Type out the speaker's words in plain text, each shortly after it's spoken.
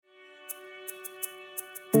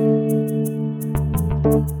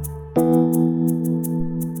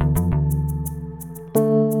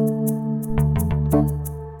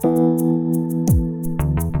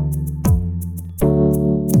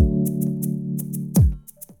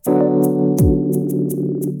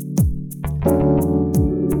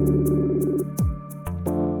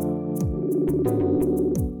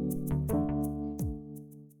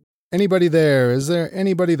Anybody there? Is there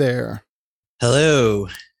anybody there? Hello.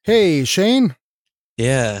 Hey, Shane.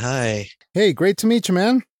 Yeah, hi. Hey, great to meet you,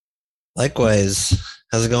 man. Likewise.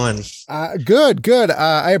 How's it going? Good, good.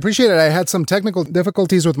 I appreciate it. I had some technical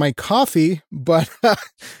difficulties with my coffee, but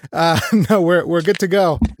no, we're good to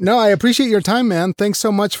go. No, I appreciate your time, man. Thanks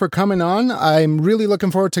so much for coming on. I'm really looking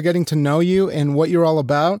forward to getting to know you and what you're all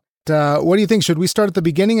about. What do you think? Should we start at the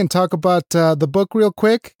beginning and talk about the book real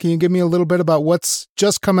quick? Can you give me a little bit about what's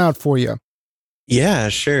just come out for you? Yeah,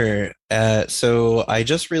 sure. So I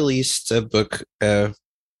just released a book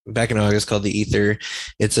back in August called The Ether.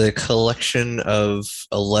 It's a collection of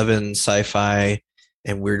 11 sci-fi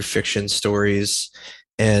and weird fiction stories,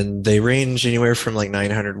 and they range anywhere from like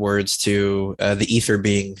 900 words to the ether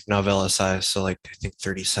being novella size. So like I think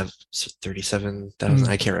 37,000. Mm.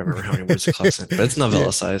 I can't remember how many words it clocks in, but it's Yeah.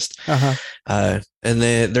 novella sized. Uh-huh. And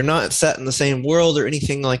they're not set in the same world or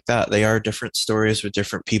anything like that. They are different stories with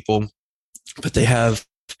different people, but they have,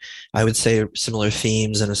 I would say, similar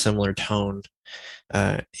themes and a similar tone.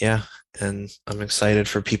 Yeah, and I'm excited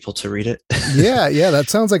for people to read it. Yeah, yeah, that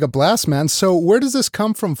sounds like a blast, man. So, where does this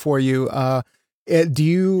come from for you? Do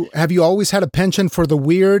you have you always had a penchant for the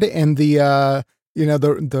weird and the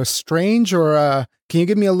strange, or can you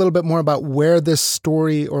give me a little bit more about where this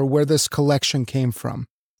story or where this collection came from?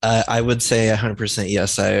 I would say 100%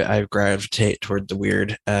 yes. I gravitate toward the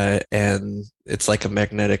weird, and it's like a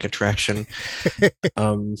magnetic attraction.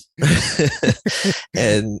 Um,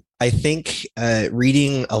 and I think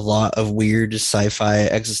reading a lot of weird sci-fi,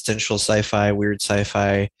 existential sci-fi, weird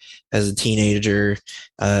sci-fi as a teenager,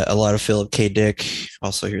 a lot of Philip K. Dick.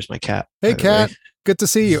 Also, here's my cat, Hey, by the way. Kat. Good to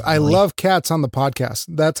see you. I Molly. love cats on the podcast.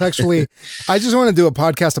 That's actually, I just want to do a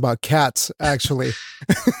podcast about cats, actually.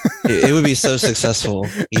 It would be so successful.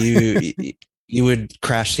 You would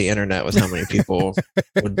crash the internet with how many people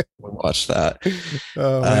would watch that.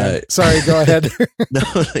 Oh, man. Uh, Sorry, go ahead. no,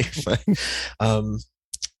 you're fine. Um,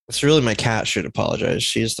 it's really my cat should apologize.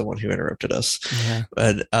 She's the one who interrupted us. Yeah.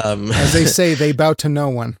 But As they say, they bow to no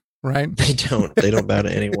one, right? they don't bow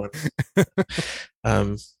to anyone.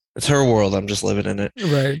 Um, it's her world. I'm just living in it.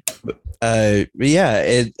 Right. But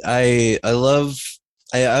yeah, I love.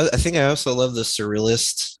 I think I also love the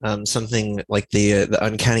surrealist, something like the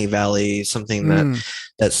uncanny valley, something that Mm.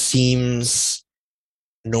 that seems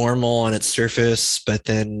normal on its surface, but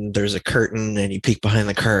then there's a curtain and you peek behind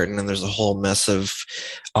the curtain and there's a whole mess of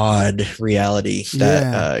odd reality that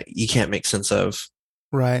Yeah. you can't make sense of.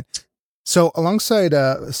 Right. So, alongside,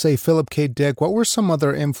 say, Philip K. Dick, what were some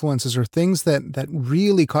other influences or things that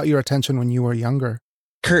really caught your attention when you were younger?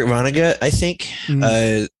 Kurt Vonnegut, I think.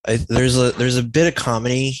 Mm. There's a bit of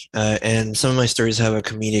comedy, and some of my stories have a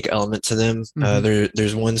comedic element to them. Mhm.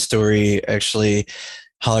 There's one story actually,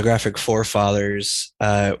 Holographic Forefathers,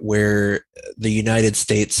 where the United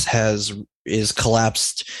States has is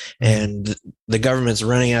collapsed Mm. and the government's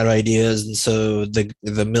running out of ideas, and so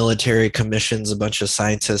the military commissions a bunch of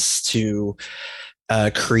scientists to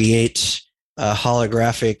create a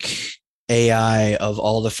holographic AI of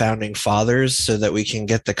all the founding fathers so that we can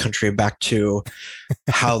get the country back to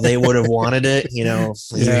how they would have wanted it. You Yeah.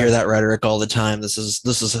 hear that rhetoric all the time. This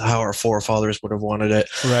is how our forefathers would have wanted it.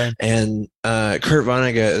 Right. And Kurt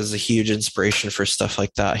Vonnegut is a huge inspiration for stuff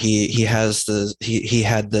like that. He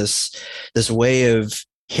had this way of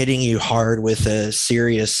hitting you hard with a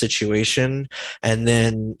serious situation and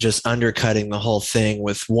then just undercutting the whole thing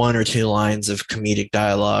with one or two lines of comedic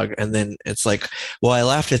dialogue, and then it's like, well, I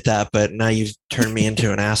laughed at that, but now you've turned me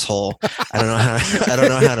into an asshole. I don't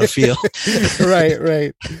know how to feel. Right,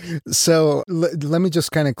 right. So, let me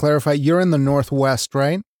just kind of clarify. You're in the Northwest,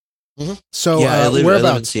 right? Mhm. So, Yeah, I live in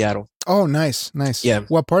whereabouts? Seattle. Oh, nice, nice. Yeah,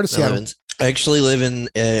 What part of I live Seattle? in. I actually live in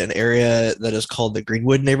an area that is called the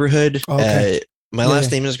Greenwood neighborhood. Oh, okay. My Yeah,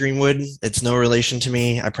 last yeah. name is Greenwood. It's no relation to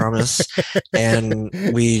me, I promise. And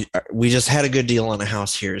we just had a good deal on a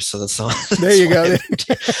house here, so that's all. There That's you why go. I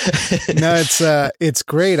moved. No, it's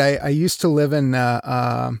great. I used to live in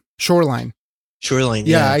Shoreline. Shoreline,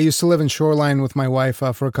 Yeah, yeah, I used to live in Shoreline with my wife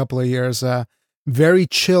for a couple of years. Very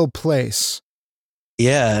chill place.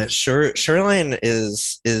 yeah. Shoreline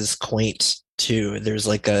is quaint too. There's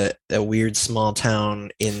like a weird small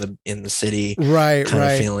town in the city Right, kind of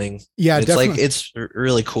right. feeling. Yeah, It's like definitely. it's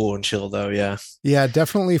really cool and chill though. Yeah. Yeah,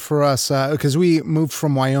 definitely for us, because we moved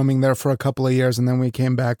from Wyoming there for a couple of years and then we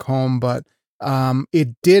came back home. But it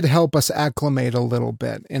did help us acclimate a little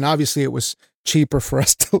bit. And obviously, it was cheaper for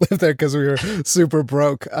us to live there because we were super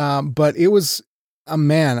broke. But it was a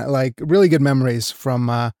man, like really good memories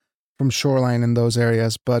from Shoreline in those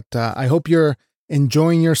areas. But I hope you're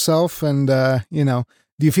enjoying yourself. And do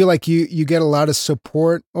you feel like you get a lot of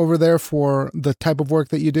support over there for the type of work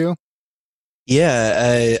that you do?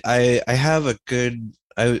 Yeah, I have a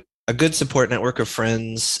good support network of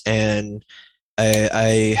friends, and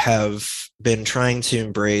I have been trying to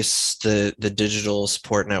embrace the digital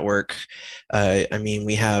support network. I mean,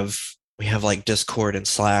 we have like Discord and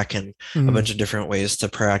Slack and a Mm, bunch of different ways to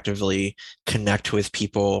proactively connect with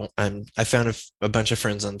people. And I found a bunch of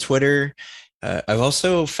friends on Twitter. I've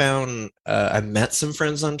also found I've met some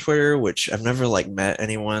friends on Twitter, which I've never like met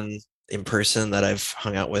anyone in person that I've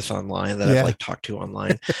hung out with online, that I've yeah. like talked to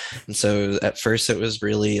online. And so at first it was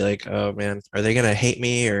really like, oh man, are they gonna hate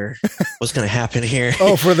me, or what's going to happen here?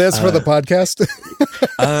 Oh, for this, for the uh, podcast.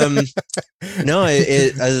 um, no,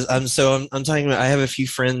 I'm talking about, I have a few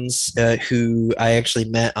friends who I actually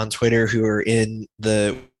met on Twitter who are in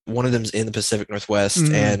one of them's in the Pacific Northwest,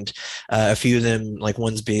 Mm, and a few of them, like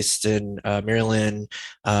one's based in Maryland.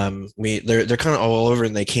 They're kind of all over,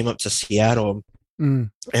 and they came up to Seattle, mm.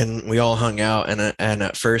 and we all hung out. And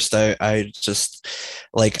at first I just,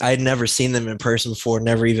 like, I'd never seen them in person before,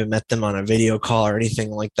 never even met them on a video call or anything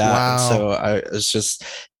like that. And Wow. so I was just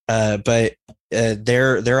but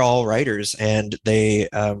they're all writers, and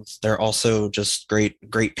they're also just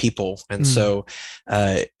great people. And Mm, so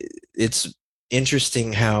it's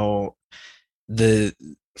interesting how the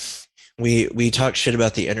we talk shit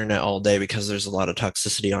about the internet all day because there's a lot of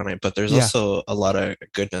toxicity on it, but there's yeah. also a lot of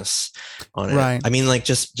goodness on it. Right. I mean, like,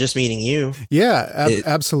 just meeting you, Yeah, it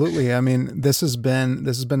absolutely. I mean, this has been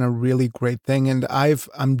a really great thing, and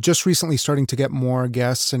I'm just recently starting to get more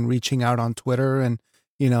guests and reaching out on Twitter and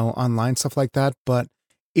online stuff like that. But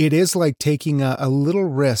it is like taking a little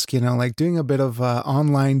risk, like doing a bit of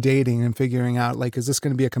online dating and figuring out, like, is this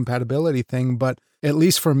going to be a compatibility thing? But at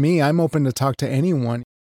least for me, I'm open to talk to anyone,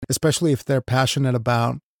 especially if they're passionate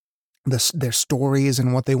about their stories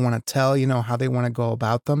and what they want to tell, how they want to go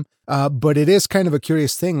about them. But it is kind of a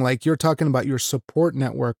curious thing. Like, you're talking about your support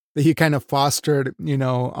network that you kind of fostered,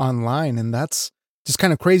 online. And that's just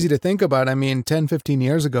kind of crazy to think about. I mean, 10, 15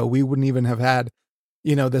 years ago, we wouldn't even have had,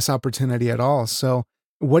 this opportunity at all. So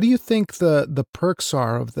what do you think the perks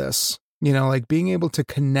are of this? Like being able to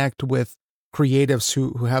connect with creatives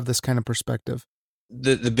who have this kind of perspective.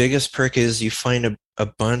 the biggest perk is you find a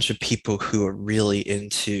bunch of people who are really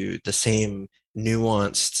into the same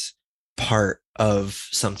nuanced part of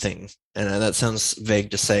something. And that sounds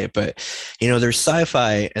vague to say, but there's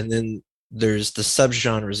sci-fi, and then there's the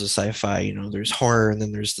subgenres of sci-fi. There's horror, and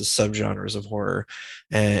then there's the subgenres of horror.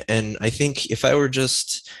 And I think if I were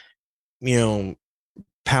just, you know,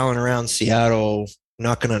 palling around Seattle,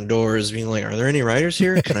 knocking on doors, being like, "Are there any writers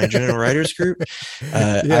here? Can I join a writers group?"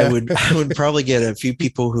 I Yeah. would I would probably get a few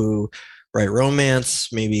people who write romance,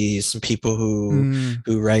 maybe some people Mm,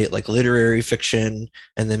 who write like literary fiction,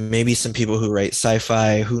 and then maybe some people who write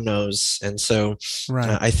sci-fi. Who knows? And so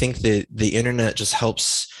right. I think that the internet just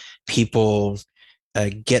helps people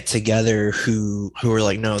get together who are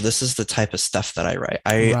like, no, this is the type of stuff that I write.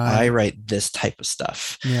 I Right. write this type of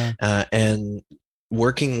stuff, Yeah. and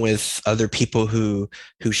working with other people who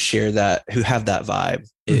share that, who have that vibe,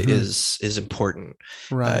 Hmm. is important.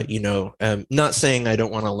 Right. Not saying I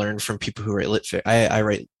don't want to learn from people who write I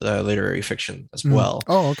write literary fiction as Mm. well,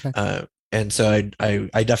 Oh, okay. uh, and so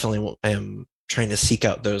I definitely am trying to seek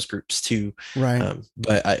out those groups too. Right.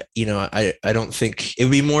 But I don't think it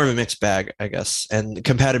would be more of a mixed bag, I guess. And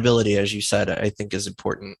compatibility, as you said, I think is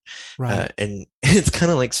important. Right. And it's kind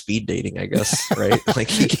of like speed dating, I guess, right? Like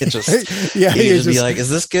Yeah, you can you just be just like, is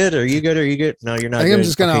this good? Are you good? Are you good? No, you're I not think I'm good.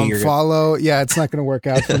 just gonna Okay, you're good. unfollow. Yeah, it's not gonna work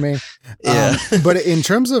out for me. Yeah. But in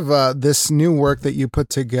terms of this new work that you put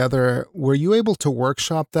together, were you able to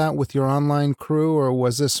workshop that with your online crew, or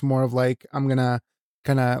was this more of like, I'm gonna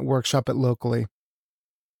kind of workshop it locally?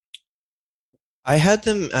 I had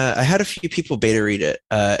a few people beta read it,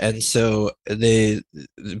 and so the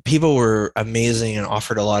people were amazing and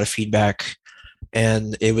offered a lot of feedback,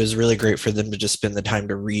 and it was really great for them to just spend the time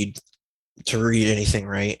to read anything,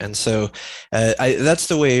 right? And so that's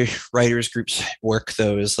the way writers groups work,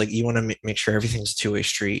 though, is like you want to make sure everything's a two-way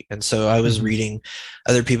street. And so I was Hmm. reading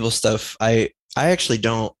other people's stuff. I actually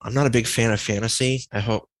don't, I'm not a big fan of fantasy.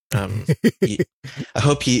 You, I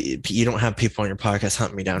hope you don't have people on your podcast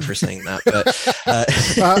hunting me down for saying that,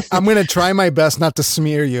 but I'm gonna try my best not to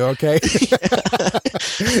smear you. Okay.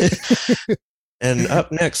 And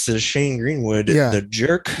up next is Shane Greenwood, Yeah. the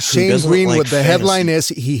jerk who Shane doesn't like Greenwood. The headline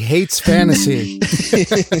fantasy. is he hates fantasy.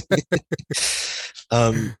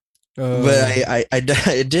 um, but Oh.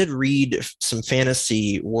 I did read some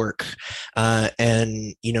fantasy work,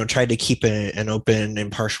 and tried to keep an open,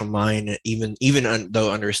 impartial mind,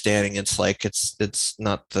 though understanding it's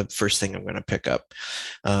not the first thing I'm going to pick up.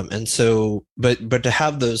 And so, but to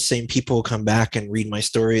have those same people come back and read my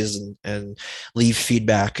stories and leave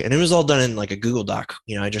feedback, and it was all done in like a Google Doc.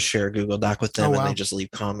 I just share a Google Doc with Oh them, and they wow. just leave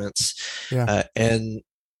comments, Yeah. and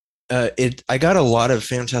I got a lot of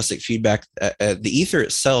fantastic feedback. The ether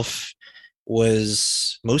itself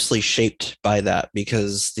was mostly shaped by that,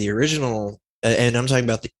 because the original, and I'm talking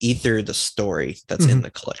about the ether, the story that's in Mhm.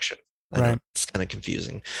 the collection. I know Right. it's kind of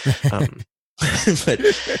confusing, um, but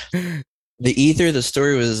the ether, the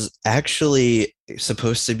story was actually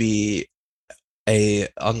supposed to be a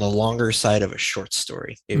on the longer side of a short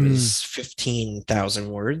story. It Mm. was 15,000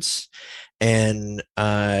 words, and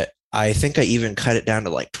I think I even cut it down to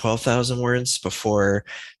like 12,000 words before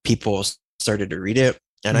people started to read it.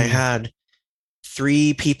 And I Mm. had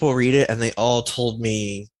three people read it, and they all told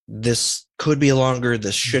me this could be longer,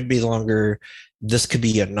 this should be longer, this could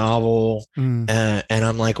be a novel. Mm. And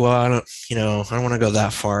I'm like, well, I don't want to go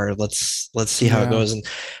that far. Let's see how it Yeah. goes. And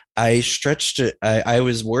I stretched it. I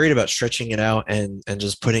was worried about stretching it out and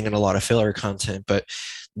just putting in a lot of filler content, but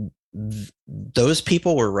those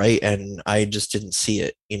people were right, and I just didn't see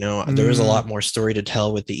it. There was a Mm. lot more story to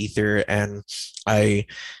tell with the ether, and I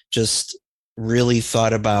just really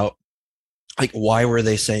thought about, like, why were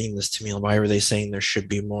they saying this to me? Why were they saying there should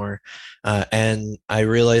be more? And I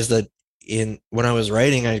realized that in when I was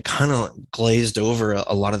writing, I kind of glazed over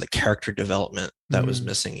a lot of the character development that was Mm.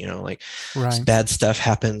 missing. Like, Right. bad stuff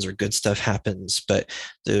happens or good stuff happens, but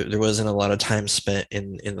there wasn't a lot of time spent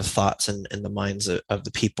in the thoughts and the minds of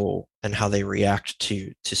the people and how they react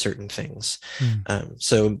to certain things. Mm.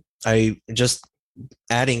 So I just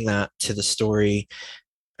adding that to the story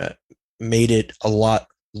uh, made it a lot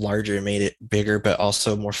larger, made it bigger, but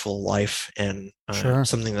also more full of life, and Sure.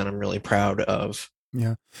 something that I'm really proud of.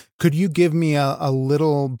 Yeah. Could you give me a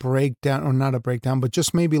little breakdown, or not a breakdown, but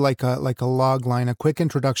just maybe like a log line, a quick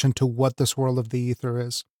introduction to what this world of the ether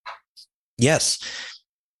is? Yes.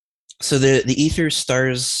 So the Ether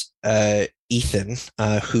stars Ethan,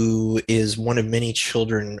 who is one of many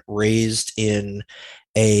children raised in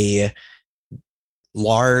a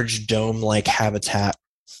large dome-like habitat,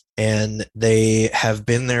 and they have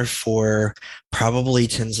been there for probably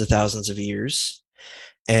tens of thousands of years,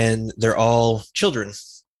 and they're all children.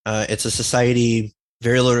 It's a society,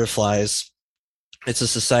 very Lord of the Flies. It's a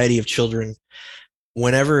society of children.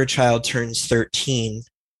 Whenever a child turns 13,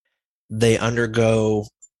 they undergo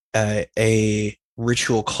a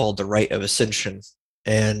ritual called the Rite of Ascension.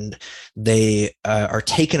 And they are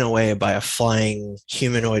taken away by a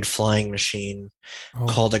humanoid flying machine Oh,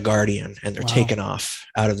 called a guardian, and they're wow. taken off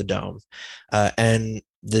out of the dome. And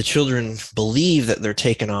the children believe that they're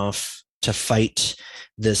taken off to fight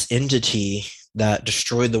this entity that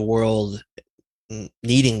destroyed the world,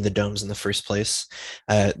 needing the domes in the first place,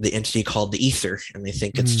 the entity called the ether, and they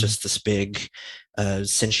think it's Mm. just this big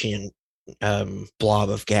sentient blob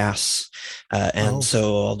of gas. And Oh,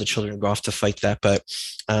 so all the children go off to fight that, but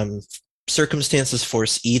um, circumstances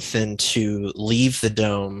force Ethan to leave the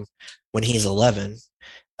dome when he's 11.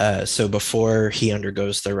 So before he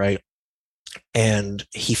undergoes the rite, and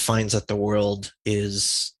he finds that the world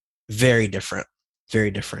is very different,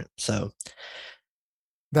 very different. So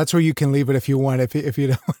that's where you can leave it if you want, if you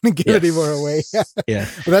don't want to give yeah, any more away. yeah.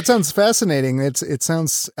 Well, that sounds fascinating. It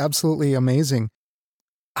sounds absolutely amazing.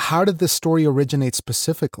 How did this story originate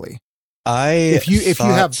specifically? I If you have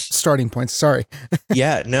thought, starting points, sorry.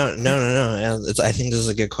 yeah, no. I think this is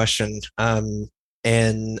a good question.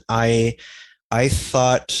 And I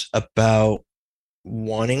thought about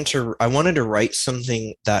I wanted to write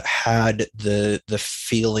something that had the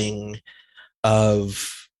feeling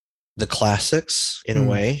of the classics in a Mm.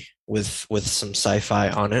 way, with some sci-fi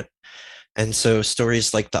on it. And so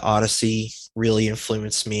stories like the Odyssey really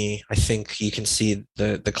influenced me. I think you can see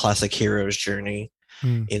the classic hero's journey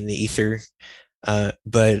Mm. in the ether.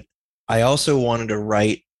 But I also wanted to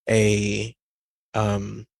write a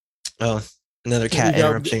um oh, another Here we cat go.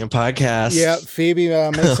 interrupting a podcast. Yeah, Phoebe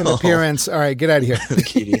makes an Oh, appearance. All right, get out of here.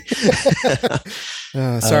 cutie.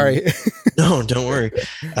 um, Sorry. no, don't worry.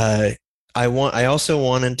 Uh, I also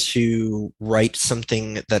wanted to write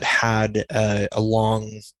something that had a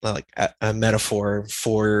long, like a metaphor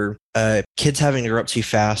for kids having to grow up too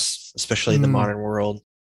fast, especially in the Mm. modern world.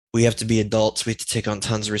 We have to be adults. We have to take on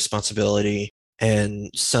tons of responsibility, and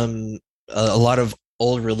a lot of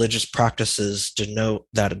old religious practices denote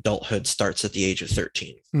that adulthood starts at the age of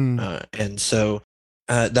 13. Mm. And so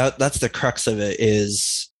that's the crux of it,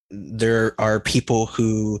 is there are people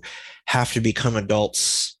who have to become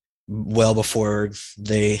adults well before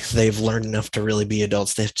they've learned enough to really be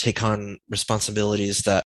adults. They have to take on responsibilities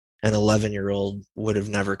that an 11-year-old would have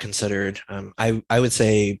never considered. I would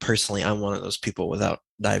say personally, I'm one of those people without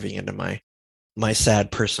diving into my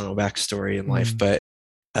sad personal backstory in life, Mm, but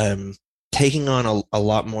um, taking on a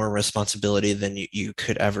lot more responsibility than you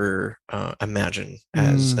could ever imagine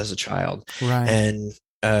mm, as a child. right. And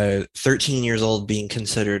 13 years old being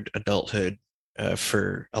considered adulthood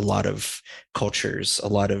for a lot of cultures, a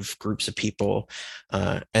lot of groups of people.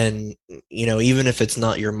 And, even if it's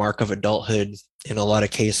not your mark of adulthood, in a lot of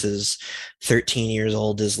cases, 13 years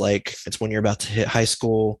old is like, it's when you're about to hit high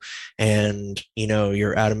school and,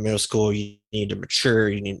 you're out of middle school, you need to mature,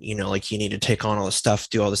 you need, like you need to take on all this stuff,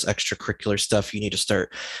 do all this extracurricular stuff. You need to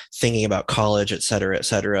start thinking about college, et cetera,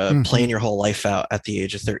 Hmm. plan your whole life out at the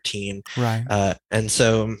age of 13. Right. And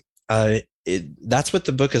so, that's what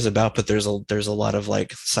the book is about, but there's a lot of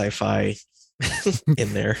like sci-fi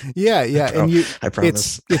in there. Yeah, I, yeah, and pro- I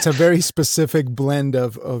promise. it's a very specific blend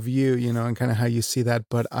of you, and kind of how you see that.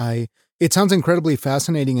 But it sounds incredibly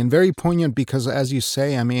fascinating and very poignant because, as you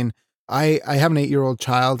say, I mean, I have an 8-year-old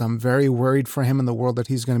child. I'm very worried for him in the world that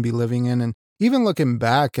he's going to be living in, and even looking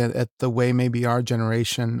back at the way maybe our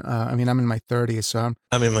generation. I mean, I'm in my 30s, so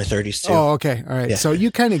I'm in my 30s too. oh, okay, all right. Yeah. So you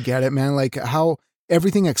kind of get it, man. Like how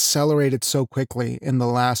everything accelerated so quickly in the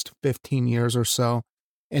last 15 years or so,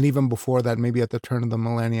 and even before that, maybe at the turn of the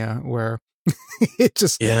millennia, where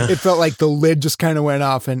Yeah. it felt like the lid just kind of went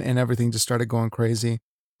off and everything just started going crazy.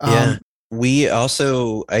 Yeah. Um, We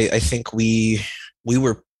also, I think we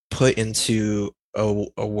were put into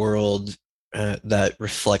a world that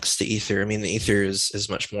reflects the ether. I mean, the ether is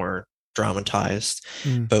much more dramatized,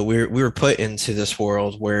 mm, but we were put into this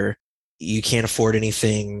world where you can't afford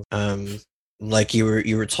anything. Like you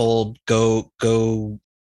were told, go go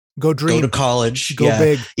to dream, college. go Yeah,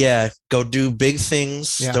 big. yeah, go do big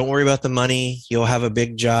things. Yeah. Don't worry about the money. You'll have a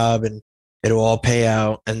big job and it'll all pay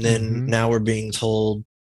out. And then Hmm. now we're being told,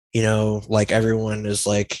 like everyone is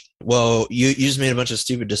like, well, you just made a bunch of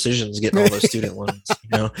stupid decisions getting all those student loans.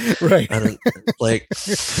 Right. I don't like,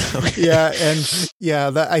 okay. Yeah, and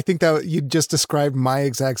yeah, I think that you just described my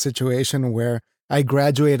exact situation where I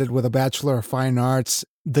graduated with a Bachelor of Fine Arts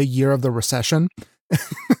the year of the recession. So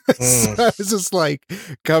Mm. I was just like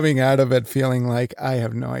coming out of it feeling like I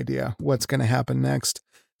have no idea what's going to happen next.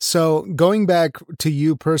 So going back to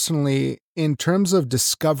you personally, in terms of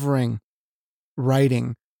discovering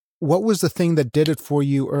writing, what was the thing that did it for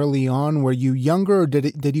you early on? Were you younger or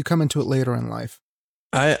did you come into it later in life?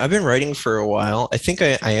 I've been writing for a while. I think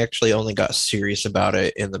I actually only got serious about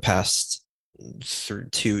it in the past through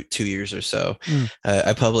two years or so. Mm,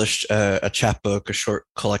 I published a chapbook, a short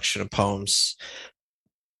collection of poems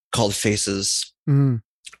called Faces mm,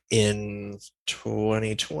 in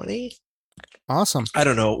 2020. awesome. I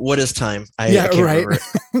don't know what is time. I Yeah, can't right. remember.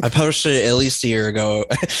 I published it at least a year ago,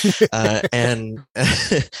 and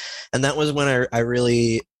and that was when I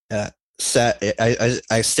really sat.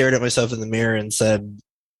 I stared at myself in the mirror and said,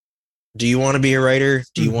 "Do you want to be a writer?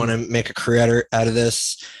 Do you want Hmm. to make a career out of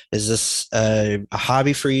this? Is this a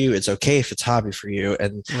hobby for you? It's okay if it's a hobby for you."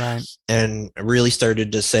 Right, And I really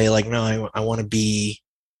started to say like, no, I want to be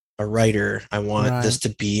a writer. I want right. this to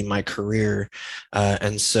be my career.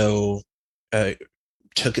 And so uh,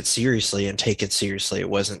 took it seriously and take it seriously. It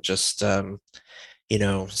wasn't just,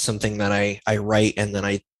 something that I write and then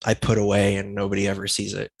I put away and nobody ever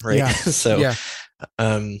sees it. Right. Yeah, So, yeah.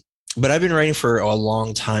 um, but I've been writing for a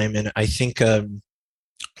long time. And I think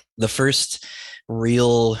the first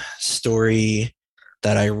real story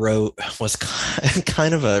that I wrote was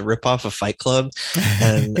kind of a ripoff of Fight Club,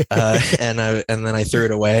 and then I threw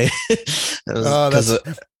it away Oh, because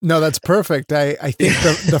that's no, that's perfect. I think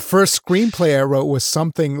the first screenplay I wrote was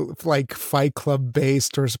something like Fight Club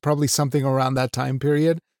based, or probably something around that time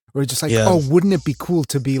period. Where it's just like, yeah. oh, wouldn't it be cool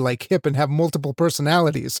to be like hip and have multiple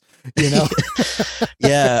personalities? You know?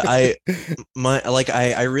 Yeah, I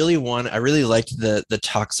really liked the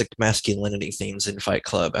toxic masculinity themes in Fight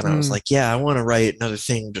Club, and I was Mm, like, yeah, I want to write another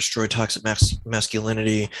thing, destroy toxic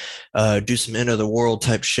masculinity, do some end of the world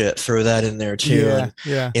type shit, throw that in there too.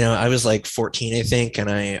 yeah, And yeah. I was like 14, I think, and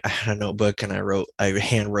I had a notebook and I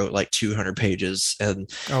hand wrote like 200 pages, and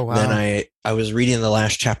Oh then wow. I was reading the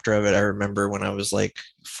last chapter of it. I remember when I was like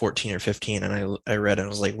 14 or 15, and I read it and I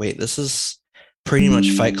was like, wait, this is pretty much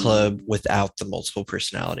Fight Club without the multiple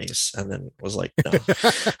personalities, and then was like, no.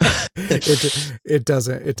 It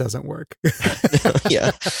doesn't work.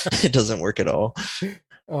 Yeah, it doesn't work at all.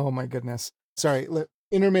 Oh my goodness. Sorry,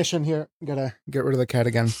 intermission here. Gotta get rid of the cat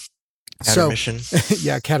again. So, Intermission.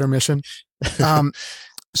 yeah, cat mission. Um,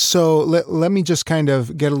 So let me just kind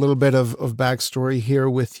of get a little bit of backstory here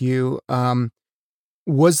with you.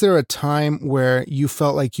 Was there a time where you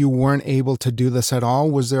felt like you weren't able to do this at all?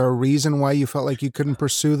 Was there a reason why you felt like you couldn't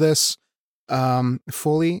pursue this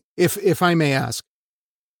fully, if I may ask?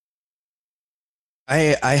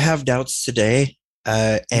 I have doubts today,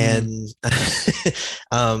 Mm, and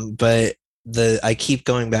but I keep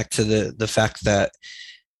going back to the fact that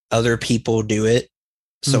other people do it,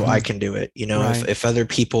 so hmm. I can do it. You know, Right. if other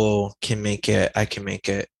people can make it, I can make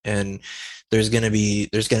it. And there's gonna be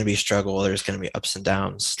struggle. There's gonna be ups and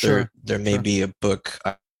downs. There Sure. there may Sure. be a book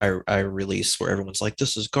I release where everyone's like,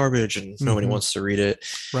 this is garbage, and nobody Hmm. wants to read it.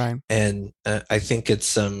 Right. And I think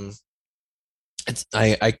it's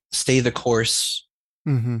I stay the course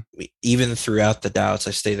Hmm. even throughout the doubts.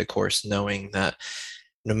 I stay the course knowing that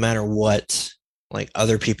no matter what, like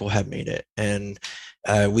other people have made it, and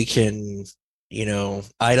we can,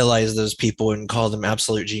 idolize those people and call them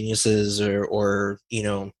absolute geniuses, or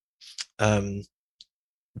um,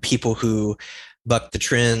 people who buck the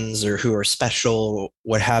trends or who are special,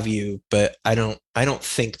 what have you. But I don't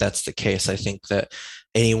think that's the case. I think that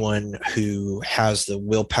anyone who has the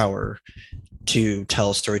willpower to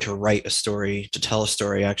tell a story, to write a story, to tell a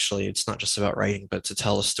story, actually, it's not just about writing, but to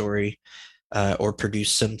tell a story, or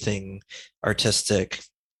produce something artistic,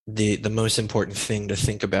 the most important thing to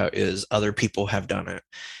think about is other people have done it,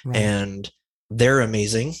 Right. and they're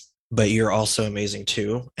amazing, but you're also amazing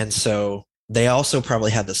too. And so they also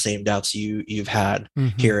probably had the same doubts you've had Hmm.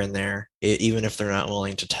 here and there, even if they're not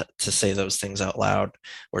willing to say those things out loud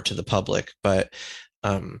or to the public. But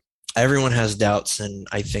um, everyone has doubts, and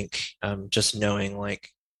I think just knowing like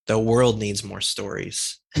the world needs more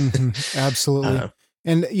stories. Hmm. Absolutely. uh,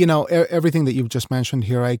 And, everything that you've just mentioned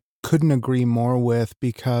here, I couldn't agree more with,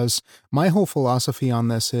 because my whole philosophy on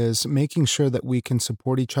this is making sure that we can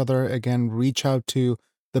support each other. Again, reach out to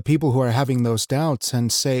the people who are having those doubts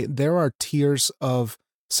and say there are tiers of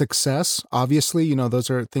success. Obviously, those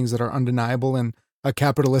are things that are undeniable in a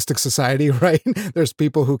capitalistic society, right? There's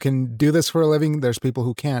people who can do this for a living, there's people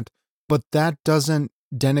who can't. But that doesn't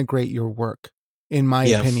denigrate your work, in my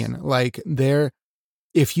yeah, opinion. Like,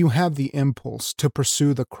 if you have the impulse to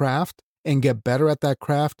pursue the craft and get better at that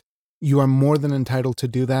craft, you are more than entitled to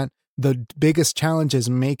do that. The biggest challenge is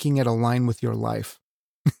making it align with your life,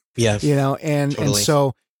 yeah, and totally.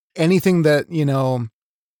 so anything that,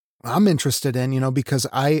 I'm interested in, because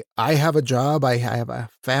I have a job, I have a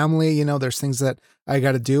family, there's things that I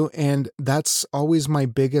got to do, and that's always my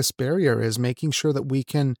biggest barrier, is making sure that we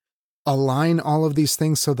can align all of these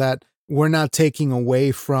things so that we're not taking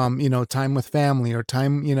away from, time with family, or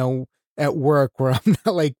time, at work, where I'm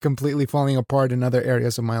not like completely falling apart in other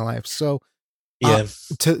areas of my life. So, uh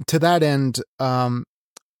Yeah. to that end,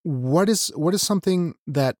 what is something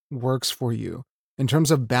that works for you in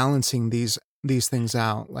terms of balancing these things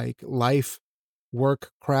out, like life,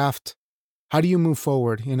 work, craft? How do you move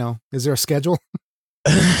forward? Is there a schedule?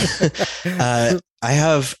 I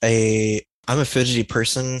have I'm a fidgety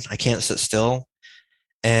person. I can't sit still.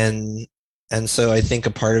 And so I think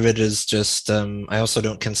a part of it is just I also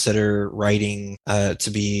don't consider writing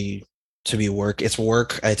to be work. It's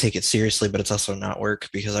work. I take it seriously, but it's also not work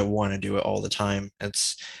because I want to do it all the time.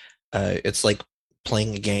 It's like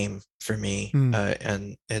playing a game for me, Hmm.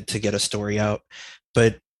 and to get a story out.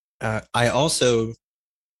 But I also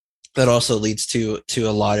that also leads to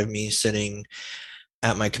a lot of me sitting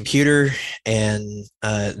at my computer, and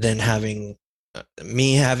then having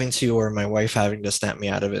to, or my wife having to snap me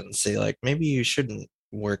out of it and say like, maybe you shouldn't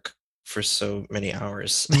work for so many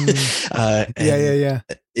hours. Mm. Yeah, yeah, And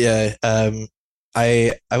yeah. yeah,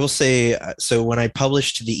 I will say, so when I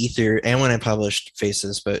published the Ether and when I published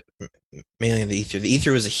Faces, but mainly the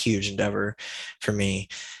Ether was a huge endeavor for me.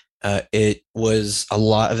 It was a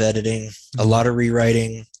lot of editing, a Mm. lot of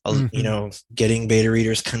rewriting, Hmm. getting beta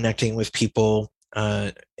readers, connecting with people,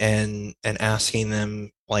 and asking them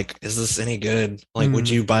like, is this any good? Like, would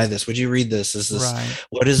Mm. you buy this? Would you read this? Right.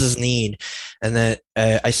 What does this need? And that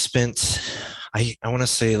I spent, I want to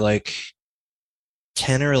say like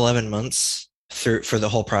 10 or 11 months through for the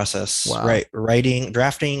whole process, Wow. right? Writing,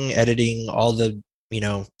 drafting, editing, all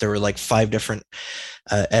there were like 5 different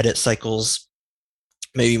edit cycles,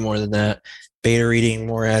 maybe more than that, beta reading,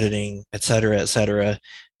 more editing, et cetera, et cetera.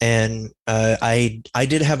 And I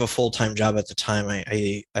did have a full-time job at the time.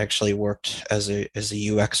 I actually worked as a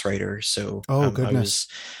UX writer. So Oh, I goodness. was,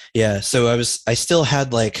 yeah. So I still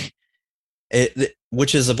had like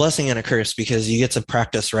which is a blessing and a curse because you get to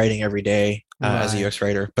practice writing every day, as a Right. UX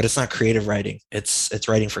writer, but it's not creative writing. It's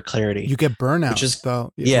writing for clarity, You get which burnout is,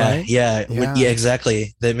 though, yeah, right? yeah, Yeah. yeah,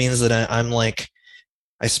 exactly. That means that I'm like,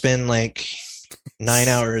 I spend like 9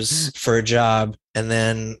 hours for a job, and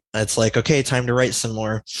then it's like, okay, time to write some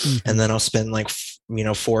more, and Hmm. then I'll spend like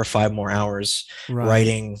 4 or 5 more hours Right.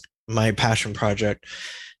 writing my passion project.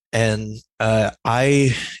 And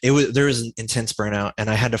I it was there was an intense burnout, and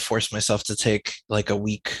I had to force myself to take like a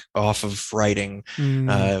week off of writing, Mm,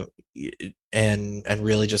 uh, and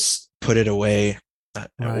really just put it away,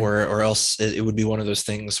 right. or else it would be one of those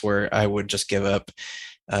things where I would just give up,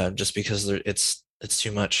 just because it's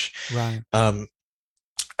too much. Right. Um,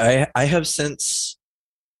 I have since,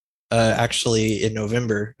 actually in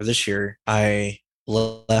November of this year, I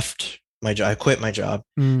left my job. I quit my job,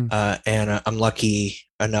 Mm. and I'm lucky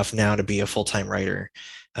enough now to be a full-time writer.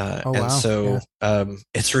 Oh And wow. so, Yeah.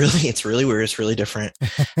 it's really weird. It's really different.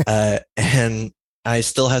 And I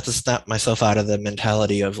still have to snap myself out of the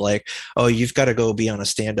mentality of like, oh, you've got to go be on a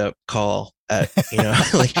stand-up call at,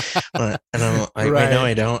 like, and I'm like, wait, no, Right.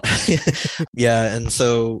 I don't. Yeah. And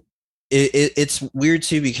so it's weird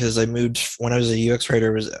too, because I moved when I was a UX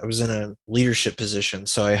writer. I was in a leadership position,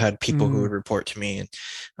 so I had people who Mm. would report to me,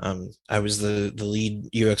 and I was the lead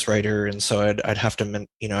UX writer, and so I'd have to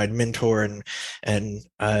I'd mentor and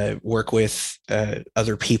work with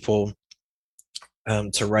other people,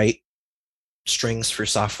 to write strings for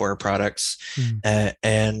software products, Mm.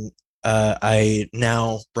 and I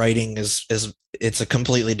now writing is it's a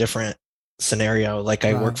completely different scenario. Like,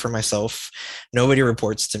 I work Right. for myself, nobody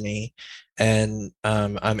reports to me, and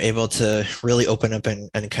I'm able to really open up and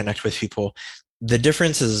connect with people. The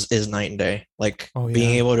difference is night and day. Like, Oh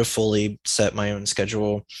being yeah. able to fully set my own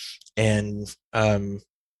schedule and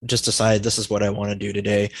just decide this is what I want to do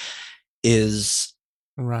today is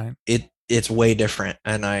Right. it's way different.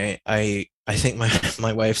 And I think my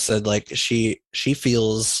my wife said like she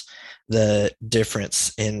feels the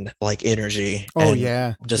difference in like energy Oh and yeah.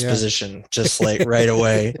 Yeah. disposition just like right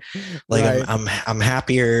away. Like, Right. I'm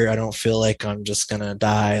happier. I don't feel like I'm just gonna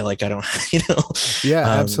die. Like, I don't, Yeah,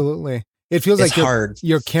 um absolutely. It feels it's like hard.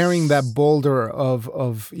 you're carrying that boulder of,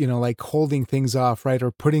 like holding things off, right?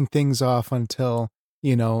 Or putting things off until,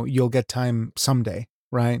 you'll get time someday,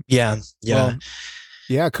 right? Yeah, yeah. Well,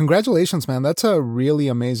 yeah, congratulations, man. That's a really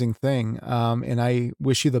amazing thing. And I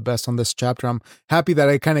wish you the best on this chapter. I'm happy that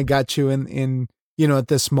I kind of got you in, at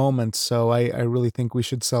this moment. So I really think we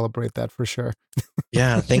should celebrate that for sure.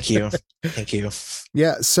 Yeah, thank you. Thank you.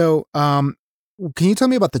 Yeah. So, can you tell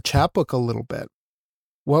me about the chapbook a little bit?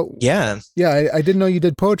 What? Yeah, Yeah, I didn't know you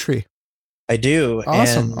did poetry. I do.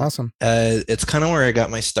 Awesome. And Awesome. it's kind of where I got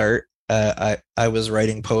my start. I was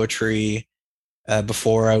writing poetry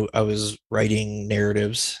before I was writing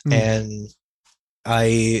narratives, Mm. and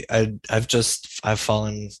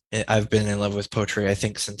I've been in love with poetry, I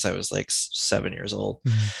think, since I was like 7 years old.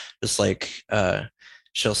 Mm. Just like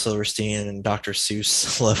Shel Silverstein and Dr.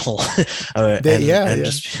 Seuss level, Yeah, and yeah.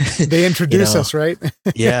 just They you introduce know us, right?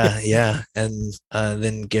 yeah, yeah. And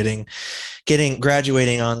then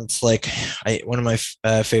graduating on to like, one of my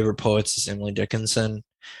favorite poets is Emily Dickinson,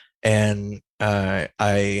 and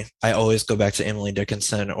I always go back to Emily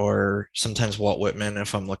Dickinson, or sometimes Walt Whitman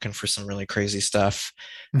if I'm looking for some really crazy stuff.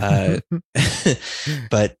 Uh,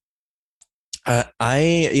 but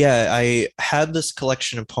I had this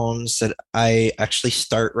collection of poems that I actually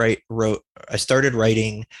I started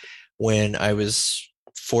writing when I was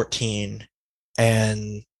 14,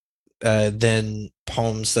 and then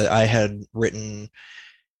poems that I had written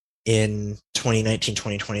in 2019,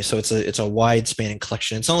 2020. So it's a wide spanning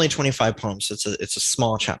collection. It's only 25 poems. So it's a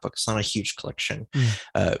small chapbook. It's not a huge collection.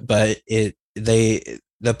 Mm. But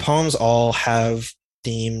the poems all have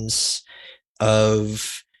themes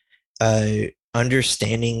of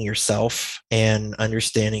understanding yourself and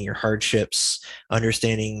understanding your hardships,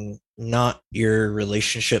 understanding not your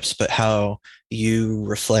relationships, but how you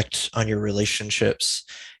reflect on your relationships.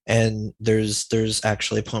 And there's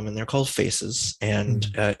actually a poem in there called Faces, and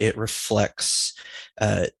Mm. it reflects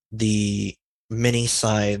the many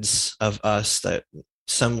sides of us that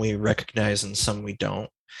some we recognize and some we don't.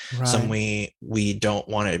 Some Right. we don't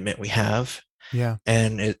want to admit we have. Yeah.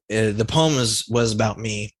 And the poem was about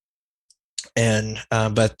me, and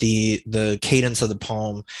but the cadence of the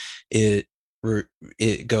poem, it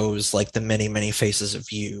it goes like the many faces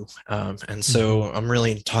of you, and Hmm. so I'm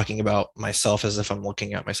really talking about myself as if I'm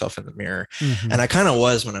looking at myself in the mirror. Hmm. And I kind of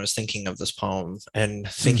was when I was thinking of this poem and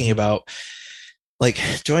thinking Hmm. about, like,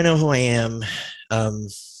 do I know who I am? um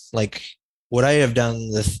like, would I have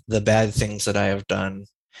done the bad things that I have done?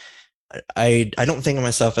 I don't think of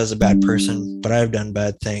myself as a bad person, but I've done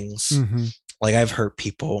bad things. Hmm. Like, I've hurt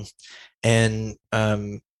people. And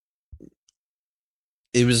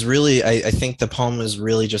it was really, I think the poem is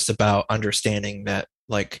really just about understanding that,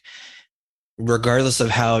 like, regardless of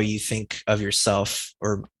how you think of yourself,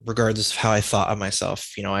 or regardless of how I thought of myself,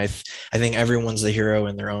 I think everyone's the hero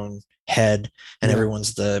in their own head, and Yeah.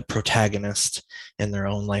 everyone's the protagonist in their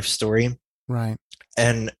own life story. Right.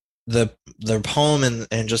 And the poem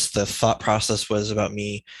and just the thought process was about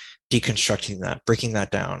me deconstructing that, breaking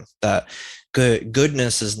that down. That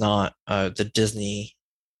goodness is not the Disney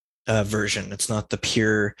version. It's not the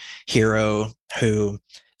pure hero who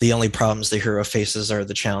the only problems the hero faces are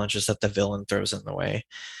the challenges that the villain throws in the way.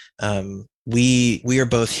 We are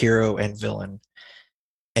both hero and villain,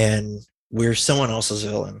 and we're someone else's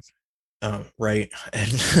villain, right?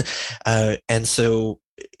 And so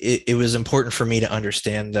it was important for me to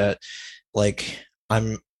understand that, like,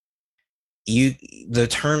 I'm you the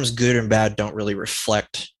terms good and bad don't really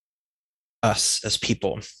reflect us as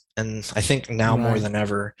people. And I think now more Right. than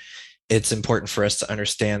ever, it's important for us to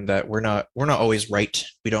understand that we're not always right.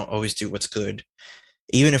 We don't always do what's good,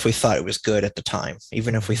 even if we thought it was good at the time,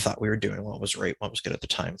 even if we Mhm. thought we were doing what was right, what was good at the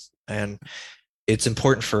time. And it's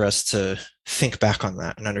important for us to think back on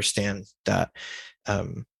that and understand that.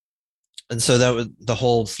 Um, and so that was the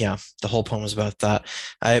whole poem was about that.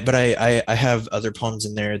 But I have other poems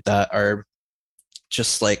in there that are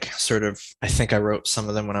just like sort of, I think I wrote some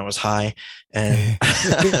of them when I was high, and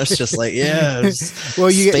I was just like, yeah, Well,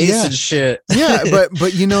 space yeah. and shit. Yeah, but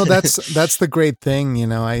that's the great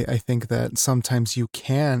thing, I think that sometimes you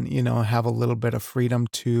can, have a little bit of freedom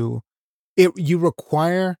to you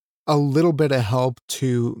require a little bit of help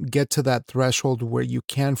to get to that threshold where you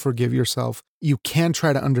can forgive yourself. You can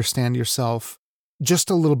try to understand yourself just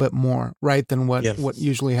a little bit more, right, than what Yeah. what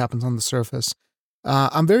usually happens on the surface.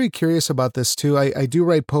 I'm very curious about this too. I do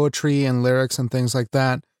write poetry and lyrics and things like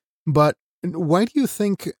that, but why do you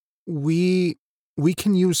think we we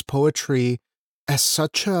can use poetry as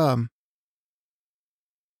such a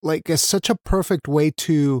as such a perfect way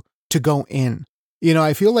to go in?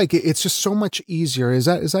 I feel like it's just so much easier. Is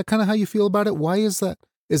that kind of how you feel about it? Why is that?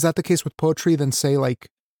 Is that the case with poetry than say like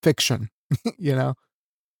fiction? you know?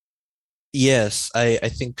 Yes, I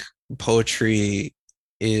think poetry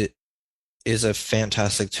it is a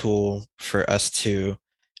fantastic tool for us to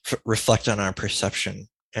reflect on our perception.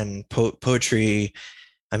 And poetry,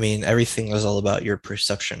 I mean, everything is all about your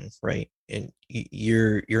perception, right? And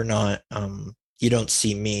you're not you don't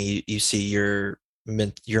see me, you see your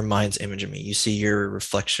mind's image of me. You see your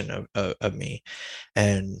reflection of me,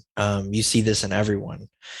 and you see this in everyone,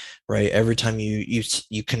 right? Every time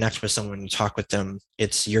you connect with someone, you talk with them,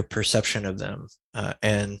 it's your perception of them,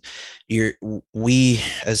 and you're we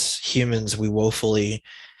as humans, we woefully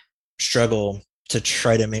struggle to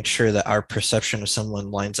try to make sure that our perception of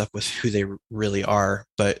someone lines up with who they really are,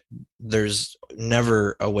 but there's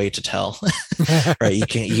never a way to tell. Right?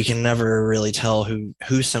 You can never really tell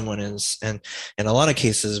who someone is, and in a lot of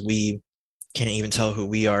cases we can't even tell who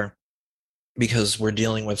we are because we're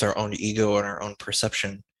dealing with our own ego and our own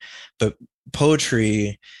perception. But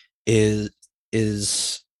poetry is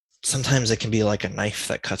is sometimes it can be like a knife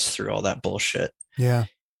that cuts through all that bullshit. Yeah.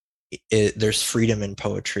 There's freedom in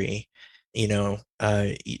poetry.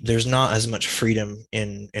 There's not as much freedom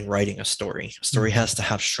in writing a story. A story Mhm. has to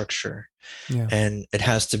have structure, Yeah. and it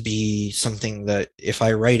has to be something that if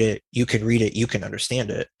I write it, you can read it, you can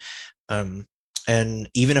understand it. um, and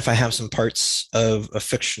even if I have some parts of a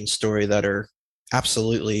fiction story that are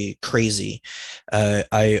absolutely crazy,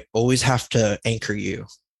 I always have to anchor you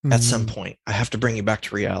at some Mhm. point. I have to bring you back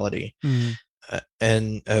to reality. Mhm.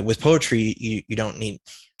 And with poetry, you don't need,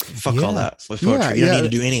 fuck all Yeah. that with Yeah, poetry. You don't need yeah.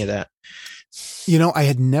 to do any of that. I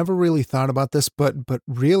had never really thought about this, but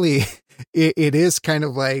really, it is kind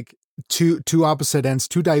of like two opposite ends,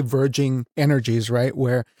 two diverging energies, right?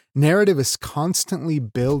 Where narrative is constantly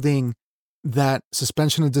building that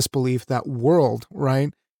suspension of disbelief, that world,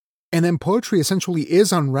 right? And then poetry essentially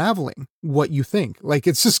is unraveling what you think. Like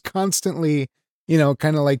it's just constantly,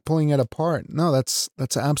 kind of like pulling it apart. No, that's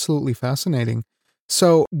absolutely fascinating.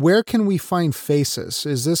 So, where can we find Faces?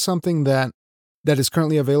 Is this something that is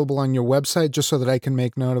currently available on your website just so that I can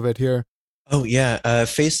make note of it here? Oh yeah,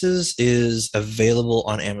 Faces is available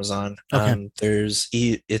on Amazon. Okay.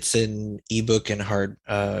 It's in ebook and or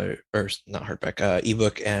not hardback,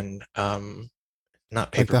 ebook and not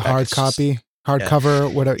Like the paperback. hard It's just, copy, yeah,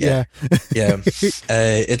 hardcover, whatever. yeah, Yeah.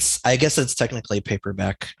 yeah. I guess it's technically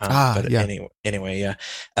paperback, Ah, but yeah. anyway, yeah.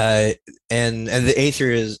 And the ether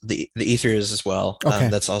is as well. Okay.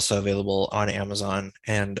 That's also available on Amazon,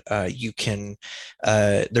 and you can.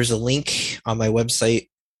 There's a link on my website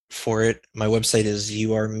for it. My website is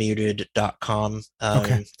youaremuted.com,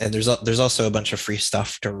 Okay. and there's also a bunch of free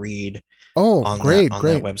stuff to read Oh, on that great, on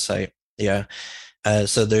that great. website. Yeah.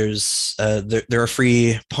 So there are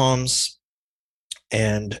free poems,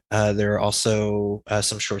 and there are also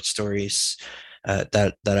some short stories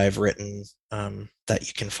that I've written that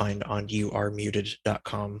you can find on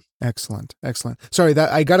youaremuted.com. Excellent. Excellent. Sorry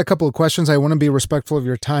that I got a couple of questions. I want to be respectful of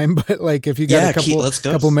your time, but like if you got a Yeah, Keith, couple let's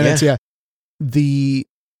go. couple Yeah. minutes, yeah. The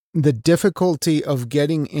the difficulty of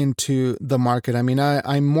getting into the market. I mean,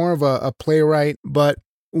 I'm more of a playwright, but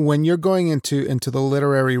when you're going into the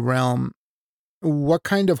literary realm, what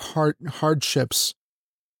kind of hardships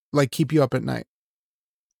like keep you up at night?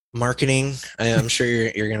 Marketing. I'm sure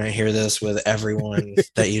you're going to hear this with everyone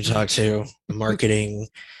that you talk to. Marketing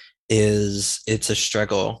it's a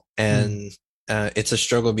struggle, Mm, and it's a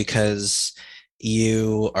struggle because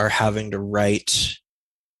you are having to write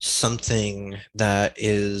something that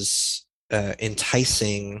is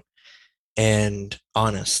enticing and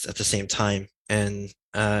honest at the same time. And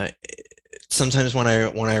sometimes when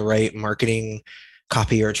I write marketing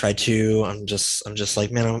copy or try to, I'm just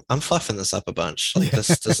like, man, I'm fluffing this up a bunch. Like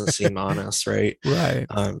this doesn't seem honest, right? right.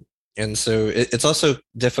 Um, and so it's also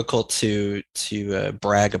difficult to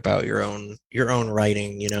brag about your own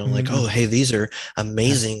writing. Like, Mm, oh, hey, these are yeah.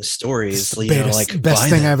 amazing This is stories. the best, Like best buy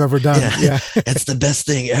thing them. I've ever done. Yeah, Yeah. it's the best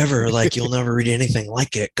thing ever. Like you'll never read anything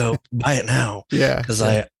like it. Go buy it now, Yeah. because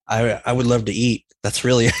Yeah. I would love to eat. That's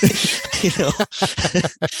really, you know.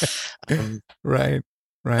 um, Right.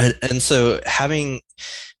 Right. and so having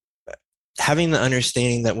the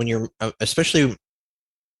understanding that when you're especially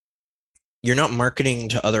you're not marketing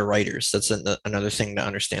to other writers. That's another thing to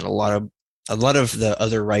understand. A lot of the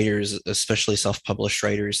other writers, especially self-published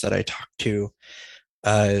writers that I talk to,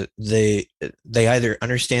 they either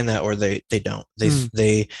understand that or they don't.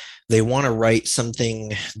 Mm, They want to write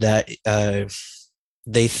something that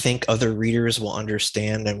they think other readers will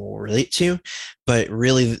understand and will relate to, but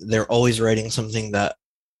really they're always writing something that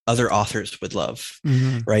other authors would love,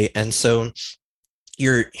 mm-hmm. right? And so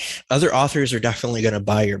your other authors are definitely going to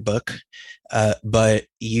buy your book, but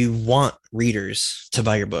you want readers to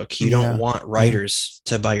buy your book. You don't Yeah. want Yeah. writers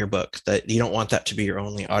to buy your book. That you don't want that to be your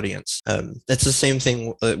only audience. That's the same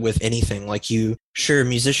thing with anything. Like sure,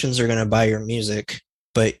 musicians are going to buy your music,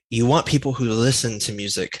 but you want people who listen to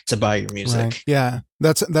music to buy your Right. music. Yeah.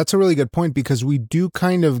 That's a really good point because we do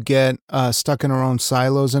kind of get stuck in our own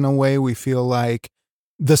silos in a way. We feel like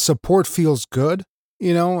the support feels good,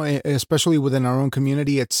 especially within our own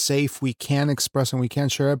community. It's safe. We can express and we can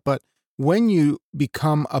share it. But when you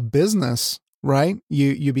become a business, right?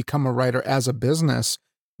 You become a writer as a business.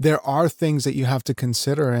 There are things that you have to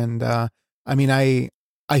consider, and I mean, I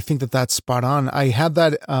think that that's spot on. I had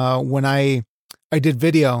that when I did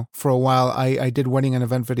video for a while. I did wedding and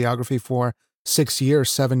event videography for 6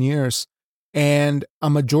 years, 7 years. And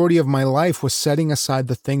a majority of my life was setting aside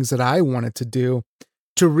the things that I wanted to do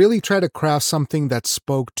to really try to craft something that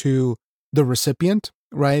spoke to the recipient,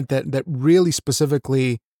 right? That really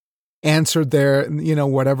specifically answered their,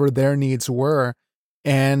 whatever their needs were.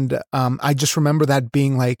 And I just remember that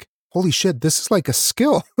being like, holy shit, this is like a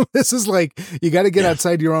skill. This is like, you got to get Yeah.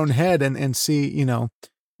 outside your own head and see,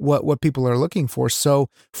 what people are looking for. So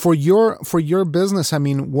for your business, I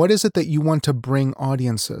mean, what is it that you want to bring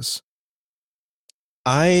audiences?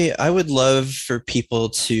 I would love for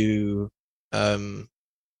people um,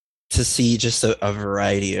 to see just a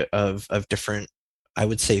variety of different, I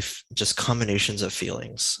would say, just combinations of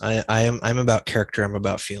feelings. I'm about character. I'm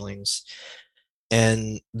about feelings,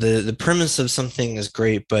 and the premise of something is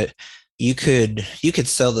great, but you could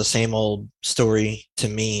sell the same old story to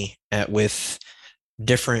me with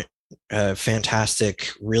different fantastic,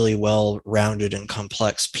 really well-rounded and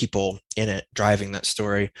complex people in it driving that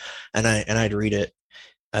story, and I'd read it.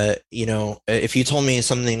 If you told me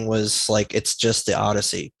something was like it's just the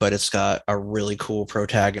Odyssey, but it's got a really cool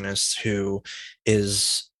protagonist who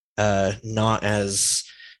is not as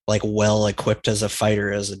like well equipped as a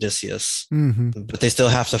fighter as Odysseus, Mm-hmm. but they still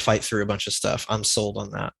have to fight through a bunch of stuff. I'm sold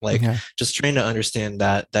on that. Like Yeah. just trying to understand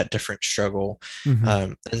that different struggle.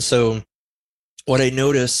 Mm-hmm. And so what I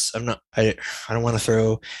notice, I don't want to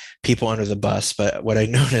throw people under the bus, but what I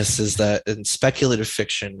notice is that in speculative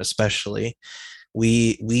fiction, especially,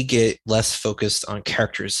 we get less focused on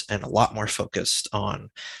characters and a lot more focused on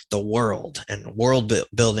the world, and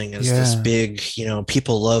building is this Yeah. big,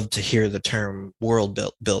 people love to hear the term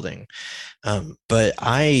building, but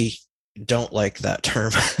I don't like that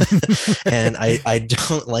term. And I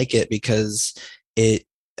don't like it because it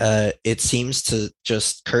seems to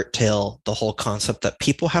just curtail the whole concept that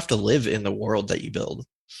people have to live in the world that you build.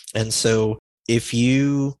 And so if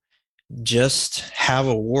you just have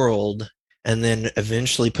a world and then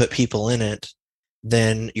eventually put people in it,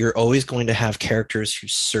 then you're always going to have characters who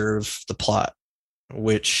serve the plot,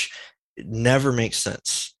 which never makes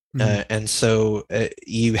sense. Mhm. And so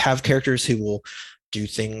you have characters who will do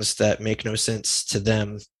things that make no sense to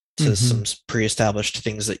them, to some Mhm. pre-established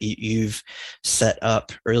things that you've set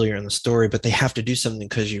up earlier in the story, but they have to do something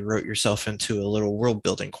because you wrote yourself into a little world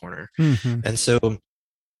building corner. Mhm. And so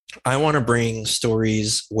I want to bring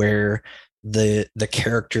stories where the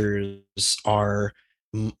characters are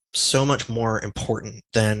so much more important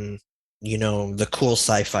than the cool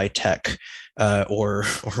sci-fi tech or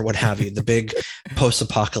what have you, the big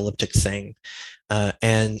post-apocalyptic thing,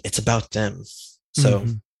 and it's about them. So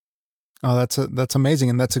Mhm. Oh, that's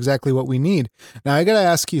amazing, and that's exactly what we need. Now, I got to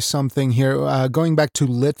ask you something here. Going back to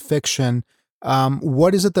lit fiction,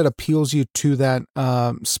 what is it that appeals you to that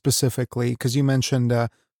specifically? Because you mentioned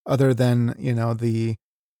other than the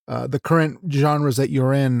current genres that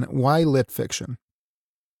you're in, why lit fiction?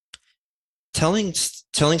 telling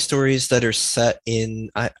stories that are set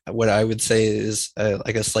in what I would say is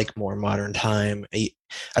I guess like more modern time. I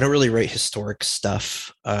don't really write historic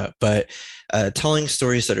stuff, but telling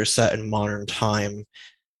stories that are set in modern time,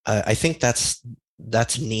 I think that's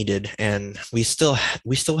needed, and we still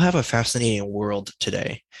have a fascinating world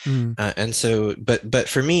today. Mm, And so, but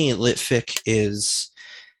for me, lit fic is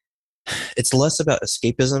it's less about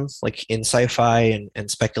escapism. Like in sci-fi and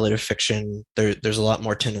speculative fiction, there's a lot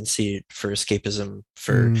more tendency for escapism,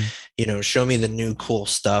 for mm, show me the new cool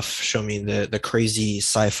stuff, show me the crazy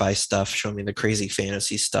sci-fi stuff, show me the crazy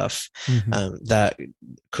fantasy stuff, mhm, that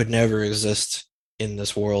could never exist in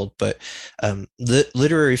this world. But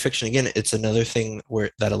literary fiction, again, it's another thing where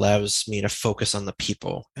that allows me to focus on the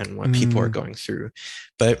people and what people are mm, going through.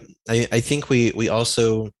 But I think we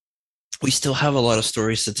still have a lot of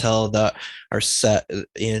stories to tell that are set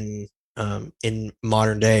in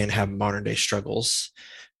modern day and have modern day struggles.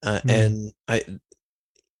 mm. And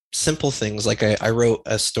simple things like I wrote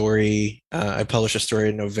a story. I published a story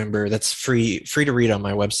in November that's free to read on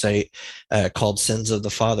my website, called "Sins of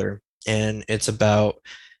the Father," and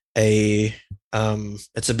a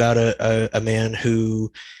it's about a man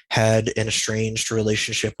who had an estranged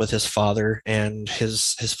relationship with his father, and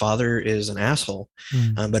his father is an asshole,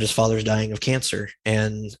 Mm, but his father's dying of cancer,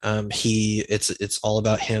 and it's all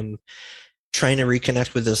about him trying to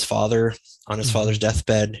reconnect with his father on his father's mhm.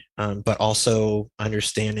 deathbed, but also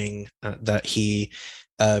understanding that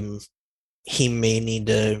um, he may need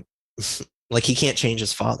to, like, he can't change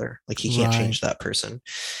his father, like he can't Right. change that person.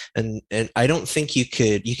 And I don't think you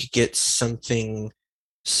could get something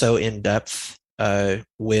so in depth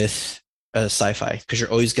with a sci-fi, because you're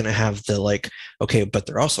always going to have the, like, okay, but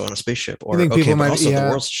they're also on a spaceship, You or think okay, people but might, also the yeah,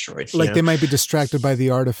 world's destroyed, like they might be distracted by the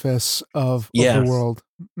artifice of the yeah. world.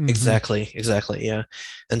 Hmm. Exactly, yeah.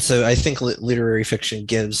 And so I think literary fiction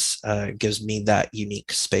gives me that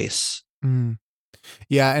unique space. Mm.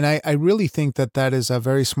 Yeah, and I really think that that is a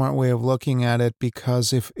very smart way of looking at it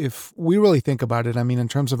because if we really think about it, I mean, in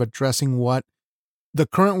terms of addressing what the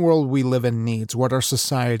current world we live in needs, what our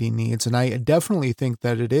society needs, and I definitely think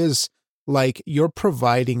that it is like you're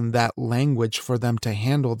providing that language for them to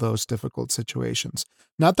handle those difficult situations.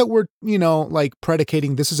 Not that we're, like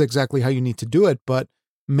predicating this is exactly how you need to do it, but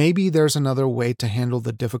maybe there's another way to handle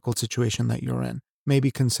the difficult situation that you're in.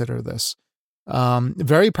 Maybe consider this.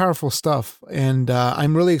 Very powerful stuff. And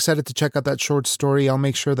I'm really excited to check out that short story. I'll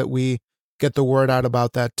make sure that we get the word out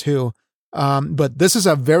about that too. But this is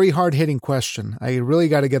a very hard hitting question. I really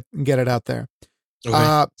got to get it out there. Okay.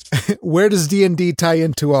 Uh, where does D&D tie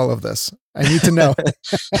into all of this? I need to know.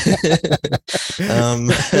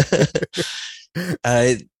 um,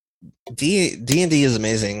 uh, D&D is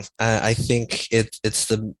amazing. I think it's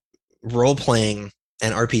the role playing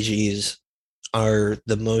and RPGs are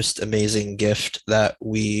the most amazing gift that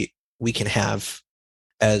we can have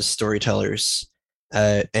as storytellers,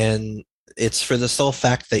 and it's for the sole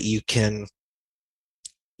fact that you can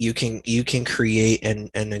create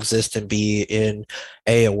and exist and be in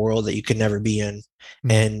a world that you could never be in,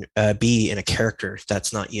 Mm, and be in a character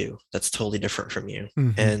that's not you, that's totally different from you.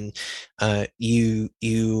 mhm, And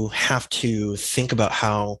you have to think about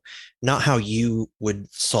how, not how you would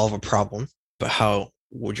solve a problem, but how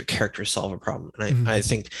would your character solve a problem. And I mhm,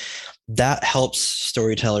 think that helps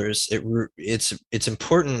storytellers. It's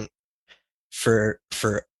important for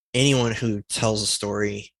anyone who tells a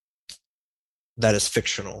story that is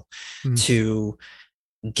fictional mhm, to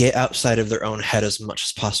get outside of their own head as much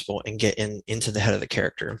as possible and get into the head of the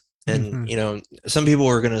character. And mhm. some people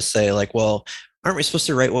are going to say, like, well, aren't we supposed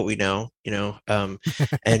to write what we know?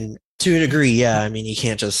 And to a degree, yeah. I mean, you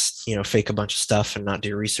can't just fake a bunch of stuff and not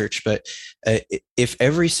do research. But if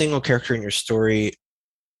every single character in your story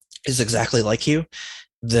is exactly like you,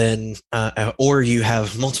 then or you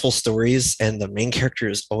have multiple stories and the main character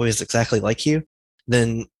is always exactly like you,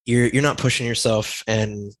 then you're not pushing yourself,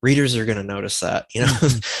 and readers are going to notice that. You know, they're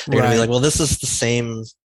going to be Right. like, well, this is the same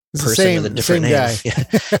It's the person with a different same name. guy.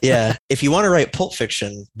 Yeah. Yeah. If you want to write Pulp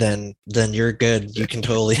Fiction, then you're good. You can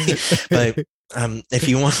totally. But if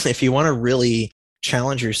you want to really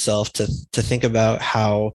challenge yourself to think about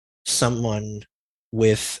how someone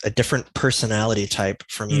with a different personality type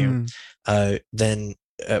from you, Mm, then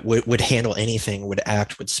would handle anything, would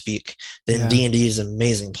act, would speak, then yeah. D&D is an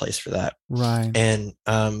amazing place for that. Right. And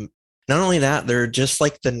not only that, they're just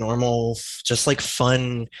like the normal, just like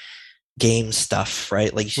fun game stuff,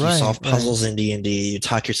 right? Like you Right. solve Right. puzzles in D&D, you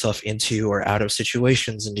talk yourself into or out of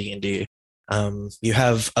situations in D&D. You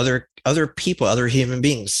have other people, other human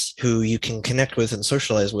beings who you can connect with and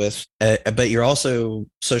socialize with, but you're also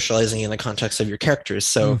socializing in the context of your characters.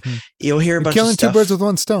 So Hmm. you'll hear a You're bunch of killing two birds stuff. with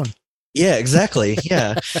one stone. Yeah, exactly.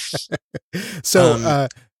 Yeah. So, Um,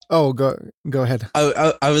 oh, go ahead.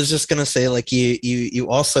 I was just gonna say, like, you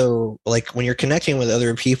also, like, when you're connecting with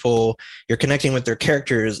other people, you're connecting with their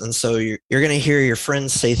characters, and so you're gonna hear your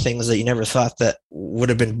friends say things that you never thought that would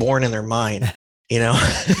have been born in their mind, you know.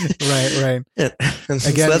 Right. Right. And so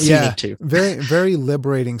Again, that's yeah, unique too. very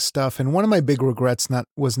liberating stuff. And one of my big regrets not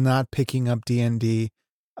was not picking up D&D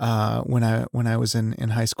when I was in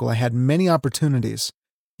high school. I had many opportunities,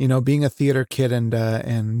 being a theater kid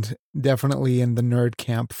and definitely in the nerd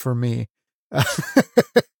camp for me.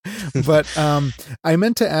 But I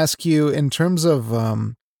meant to ask you in terms of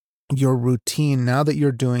your routine now that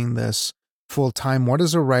you're doing this full time. What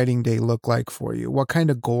does a writing day look like for you? What kind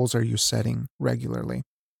of goals are you setting regularly?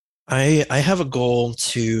 I have a goal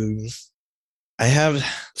to. I have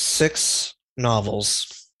 6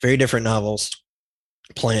 novels, very different novels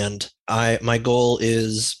planned. I My goal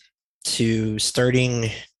is to, starting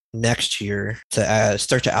next year, to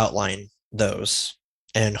start to outline those,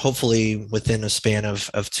 and hopefully within a span of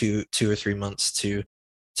 2 or 3 months to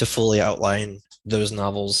fully outline those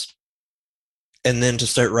novels, and then to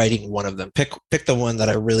start writing one of them. Pick the one that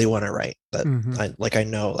I really want to write, that Mm-hmm. I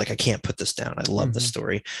know, like, I can't put this down. I love this Mm-hmm.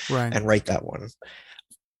 story, Right. and write that one.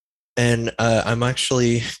 And I'm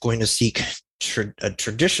actually going to seek a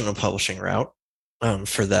traditional publishing route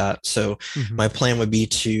for that. So Mm-hmm. my plan would be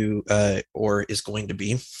to, or is going to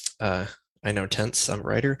be, uh, I know, tense, I'm a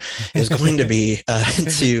writer, is going to be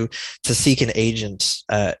to seek an agent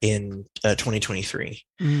in 2023,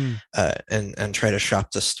 Mm. and try to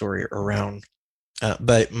shop this story around.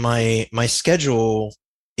 But my schedule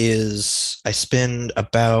is, I spend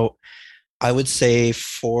about, I would say,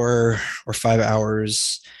 4 or 5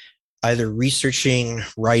 hours either researching,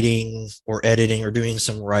 writing, or editing, or doing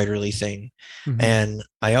some writerly thing. Mhm. And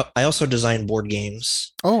I also design board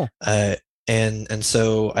games. Oh, And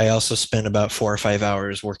so I also spend about 4 or 5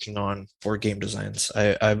 hours working on board game designs.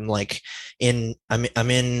 I'm like I'm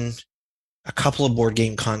in a couple of board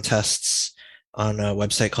game contests on a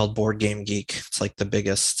website called Board Game Geek. It's like the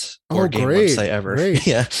biggest oh, board game great, website ever. great.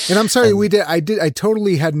 Yeah. And I'm sorry, And I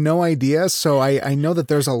totally had no idea. So I know that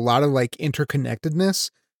there's a lot of like interconnectedness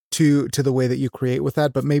to the way that you create with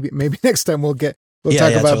that. But maybe next time we'll yeah,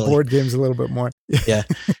 talk yeah, about totally. board games a little bit more. Yeah.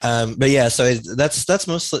 But yeah, so that's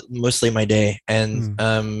mostly my day. And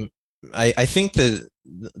Mm, I think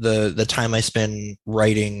the time I spend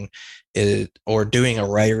writing, or doing a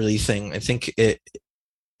writerly thing, I think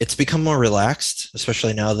it's become more relaxed,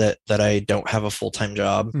 especially now that I don't have a full-time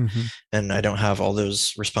job, mhm, and I don't have all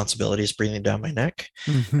those responsibilities breathing down my neck,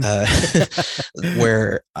 mhm. uh,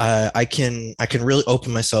 where I can really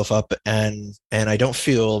open myself up, and I don't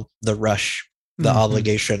feel the rush, the Mhm.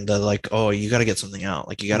 obligation, the, like, oh, you got to get something out,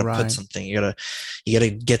 like, you got to put Right. something, you got to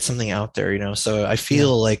get something out there, so I Yeah.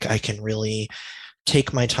 feel like I can really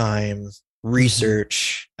take my time, Mhm.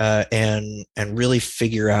 research, and really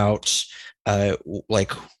figure out,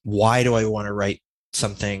 like, why do I want to write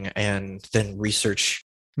something, and then research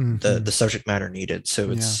the Mhm. subject matter needed. So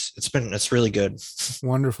Yeah. it's really good.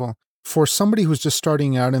 Wonderful. For somebody who's just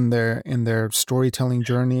starting out in their storytelling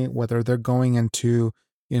journey, whether they're going into,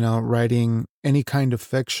 writing any kind of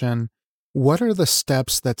fiction, what are the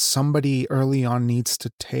steps that somebody early on needs to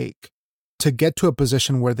take to get to a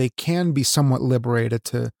position where they can be somewhat liberated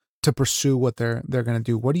to pursue what they're going to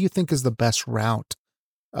do? What do you think is the best route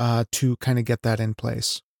to kind of get that in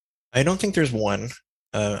place? I don't think there's one.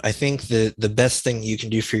 I think the best thing you can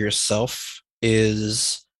do for yourself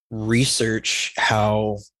is research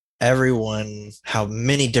how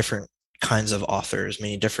many different kinds of authors,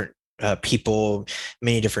 many different people,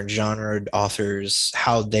 many different genre authors,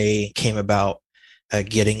 how they came about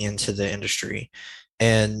getting into the industry.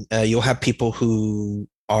 And you'll have people who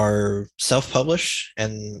are self-published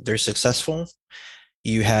and they're successful.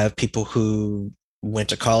 You have people who went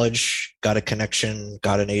to college, got a connection,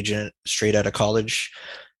 got an agent straight out of college.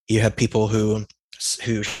 You have people who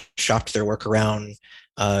shopped their work around,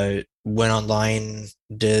 went online,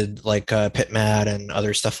 did like PitMad and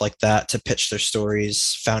other stuff like that to pitch their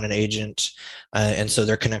stories, found an agent, and so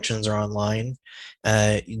their connections are online.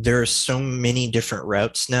 There are so many different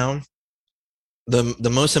routes now. The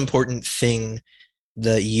most important thing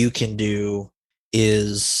that you can do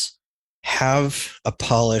is have a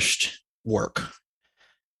polished work.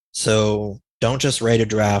 So don't just write a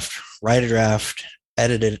draft,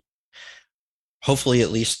 edit it, hopefully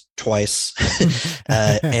at least twice,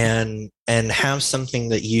 and have something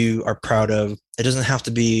that you are proud of. It doesn't have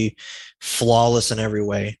to be flawless in every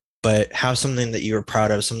way, but have something that you are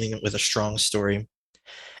proud of, something with a strong story,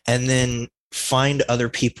 and then find other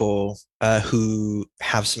people who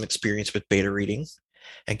have some experience with beta reading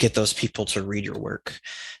and get those people to read your work.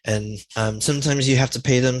 And sometimes you have to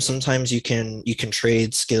pay them. Sometimes you can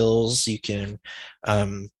trade skills. You can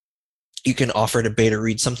offer to beta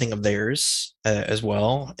read something of theirs as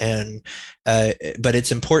well. And but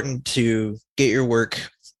it's important to get your work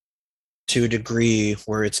to a degree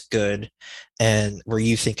where it's good and where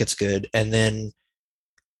you think it's good, and then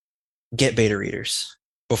get beta readers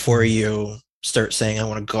before you start saying, I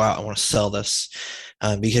want to go out, I want to sell this,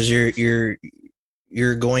 because you're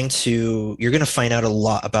going to find out a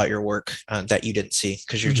lot about your work that you didn't see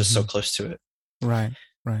because you're just so close to it. Right,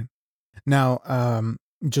 right. Now,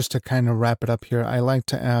 just to kind of wrap it up here, I like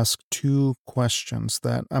to ask two questions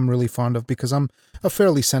that I'm really fond of because I'm a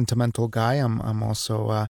fairly sentimental guy. I'm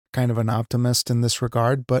also kind of an optimist in this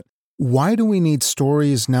regard. But why do we need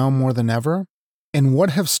stories now more than ever? And what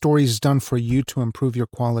have stories done for you to improve your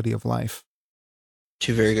quality of life?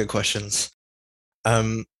 Two very good questions.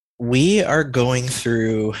 We are going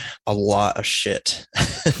through a lot of shit.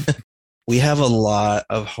 We have a lot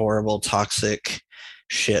of horrible, toxic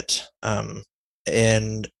shit.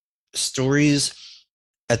 And stories,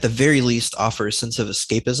 at the very least, offer a sense of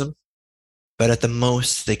escapism, but at the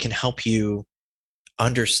most, they can help you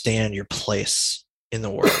understand your place in the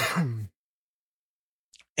world.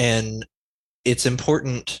 And it's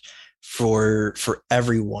important for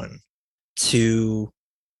everyone to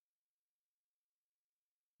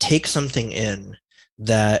take something in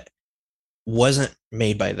that wasn't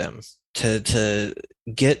made by them, to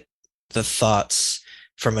get the thoughts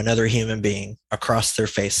from another human being across their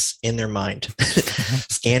face in their mind,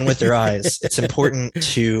 scan with their eyes. It's important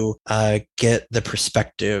to get the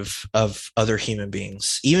perspective of other human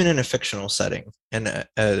beings, even in a fictional setting. And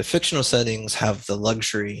the fictional settings have the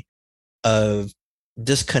luxury of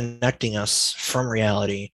disconnecting us from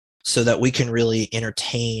reality so that we can really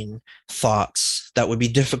entertain thoughts that would be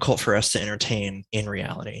difficult for us to entertain in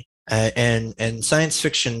reality. And science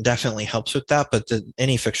fiction definitely helps with that, but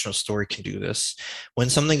any fictional story can do this.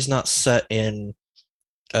 When something's not set in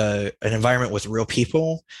an environment with real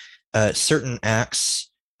people, certain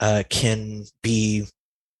acts can be,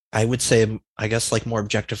 I would say, I guess, like more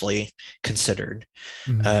objectively considered.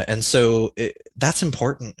 And so that's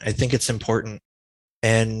important. I think it's important.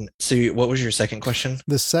 And so what was your second question?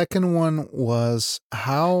 The second one was,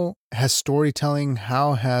 how has storytelling,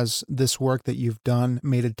 how has this work that you've done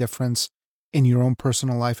made a difference in your own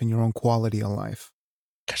personal life and your own quality of life?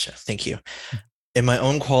 Gotcha. Thank you. In my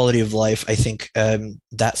own quality of life, I think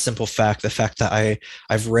that simple fact, the fact that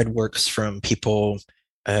I've read works from people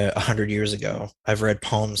 100 years ago. I've read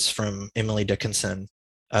poems from Emily Dickinson,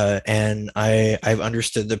 and I've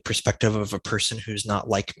understood the perspective of a person who's not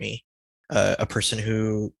like me, a person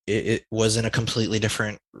who it was in a completely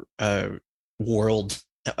different world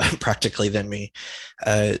practically than me.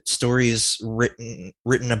 Stories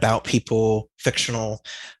written about people, fictional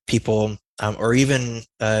people, or even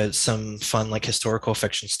some fun like historical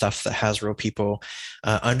fiction stuff that has real people,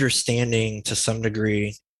 understanding to some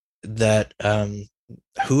degree that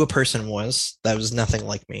who a person was that was nothing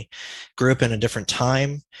like me, grew up in a different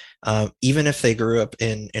time. Even if they grew up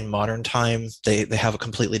in modern time, they have a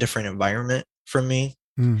completely different environment from me.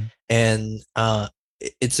 And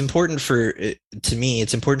it's important to me,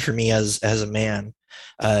 it's important for me as a man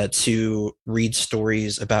to read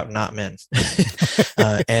stories about not men.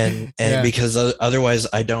 And Yeah. because otherwise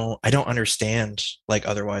I don't understand, like,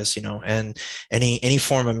 otherwise, and any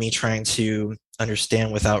form of me trying to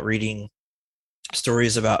understand without reading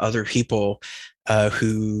stories about other people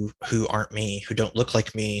who aren't me, who don't look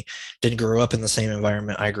like me, didn't grow up in the same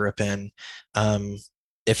environment I grew up in.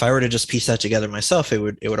 If I were to just piece that together myself, it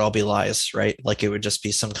would all be lies, right? Like, it would just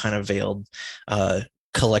be some kind of veiled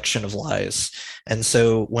collection of lies. And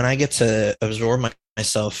so when I get to absorb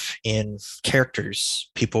myself in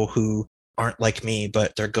characters, people who aren't like me,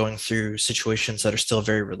 but they're going through situations that are still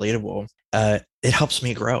very relatable, it helps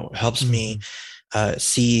me grow. It helps me Mhm.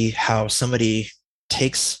 see how somebody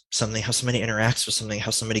takes something, how somebody interacts with something,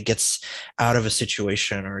 how somebody gets out of a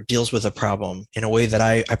situation or deals with a problem in a way that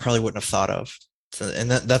I probably wouldn't have thought of. So, and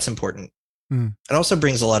that's important. Mm. It also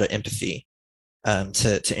brings a lot of empathy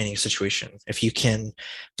to any situation. If you can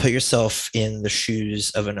put yourself in the shoes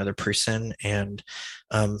of another person and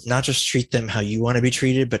not just treat them how you want to be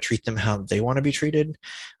treated, but treat them how they want to be treated,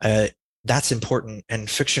 uh, that's important. And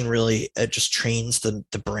fiction really just trains the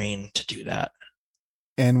brain to do that.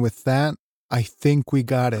 And with that, I think we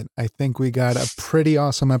got it. I think we got a pretty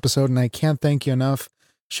awesome episode, and I can't thank you enough,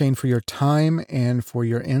 Shane, for your time and for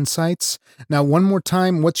your insights. Now, one more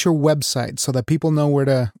time, what's your website so that people know where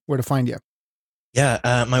to find you? Yeah,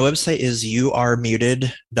 my website is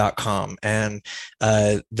youaremuted.com. And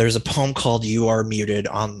there's a poem called You Are Muted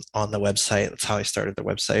on the website. That's how I started the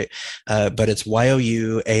website. But it's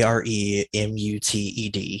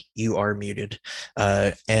YOUAREMUTED. You Are Muted.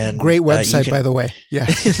 And Great you website, by can, the way. Yeah.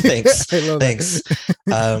 thanks. I love Thanks.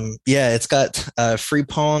 that. Yeah, it's got free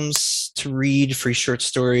poems to read, free short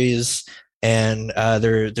stories. And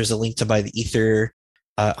there's a link to buy the ether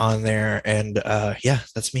on there. And yeah,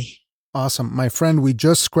 that's me. Awesome. My friend, we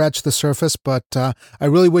just scratched the surface, but I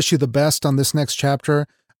really wish you the best on this next chapter.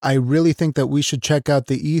 I really think that we should check out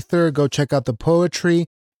the ether, go check out the poetry,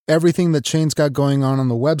 everything that Shane's got going on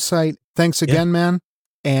the website. Thanks Yeah. again, man,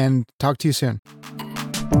 and talk to you soon.